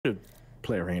to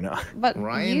play Arena. But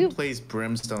Ryan plays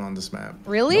Brimstone on this map.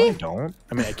 Really? No, I don't.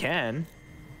 I mean, I can.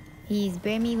 He's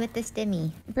Brimmy with the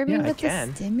stimmy. Brimmy Yeah, with the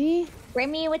stimmy?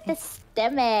 Brimmy with the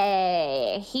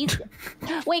stimmy. He's.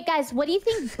 Wait, guys, what do you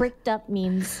think bricked up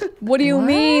means? What do you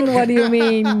mean? What do you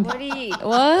mean? What do you?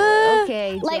 What?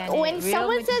 Okay, Like Janet, when real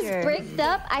someone mature. says bricked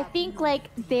up, I think like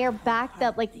they're backed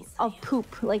up, like of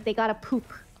poop, like they got to poop.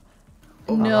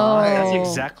 No. That's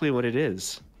exactly what it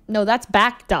is. No, that's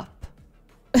backed up.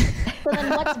 So then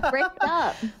what's bricked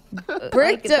up?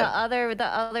 Bricked Like up. the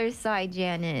other side,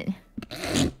 Janet.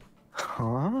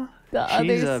 Huh? The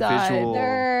She's other a side. visual.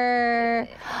 The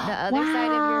other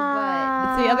side of your butt.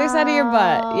 It's the other side of your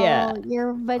butt, yeah.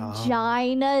 Your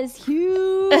vagina is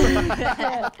huge.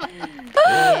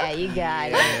 Yeah, you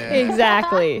got it.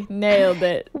 Exactly. Nailed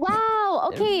it. Wow.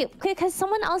 Okay. Because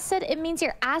someone else said it means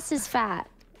your ass is fat.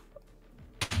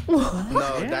 No,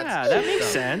 Yeah, that makes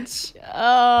sense.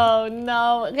 Oh,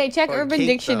 no. Okay, check Or Urban cake,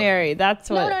 Dictionary. That's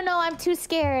what. No. I'm too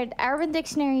scared. Urban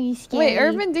Dictionary is scary. Wait,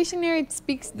 Urban Dictionary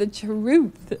speaks the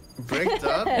truth. Bricked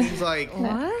up means like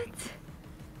What?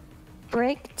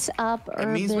 Bricked up. it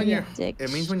Urban means when you're Dictionary.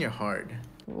 it means when you're hard.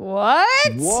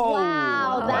 What? Whoa.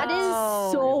 Wow, that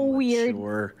is so weird.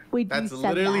 Sure. Wait, That's you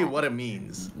said literally that. what it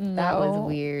means. That was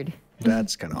weird.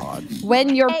 That's kind of odd.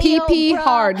 When your Ayo, pee bro,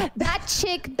 hard. That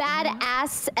chick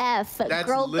badass F. That's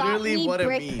Girl literally got me what it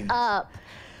bricked means. up.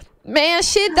 Man,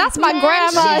 shit, that's my Man,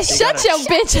 grandma. shit. Shut your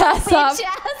bitch ass up. Bitch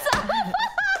ass up.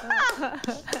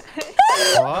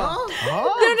 No.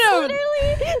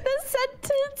 Literally the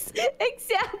sentence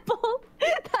example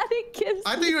that it gives.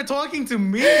 I thought you were talking to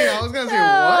me. I was gonna say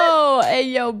what? Oh, hey,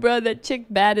 yo, bro, that chick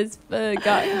bad as fuck.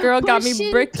 Girl got me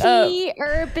Pushing bricked up. P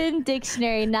Urban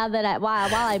Dictionary. Now that while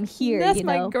I'm here, That's you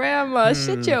my know. grandma.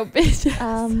 Shut your bitch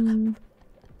ass up.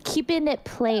 Keeping it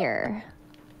player.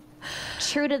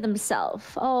 True to themselves.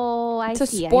 Oh, I To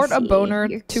see. sport I a see. boner,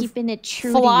 You're to keeping it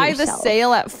true Fly to the yourself.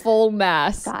 sail at full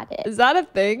mast. Got it. Is that a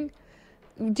thing?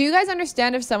 Do you guys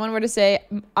understand if someone were to say,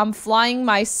 I'm flying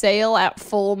my sail at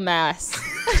full mast?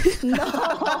 No.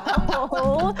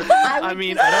 I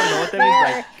mean, I don't know what that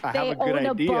means, but I They have a good own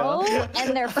idea. a boat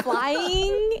and they're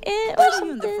flying it or Put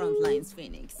you on the front something. lines,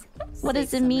 Phoenix. What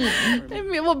does it mean? I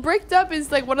mean, well, bricked up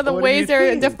is like one of the What do you ways they're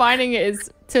think? defining it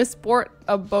is to sport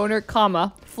a boner,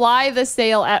 comma, fly the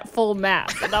sail at full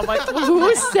mast. And I'm like,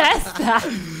 who says that?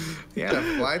 Yeah, to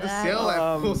fly the sail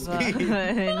at full speed.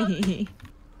 Funny.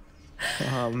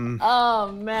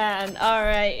 Oh, man. All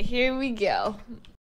right, here we go.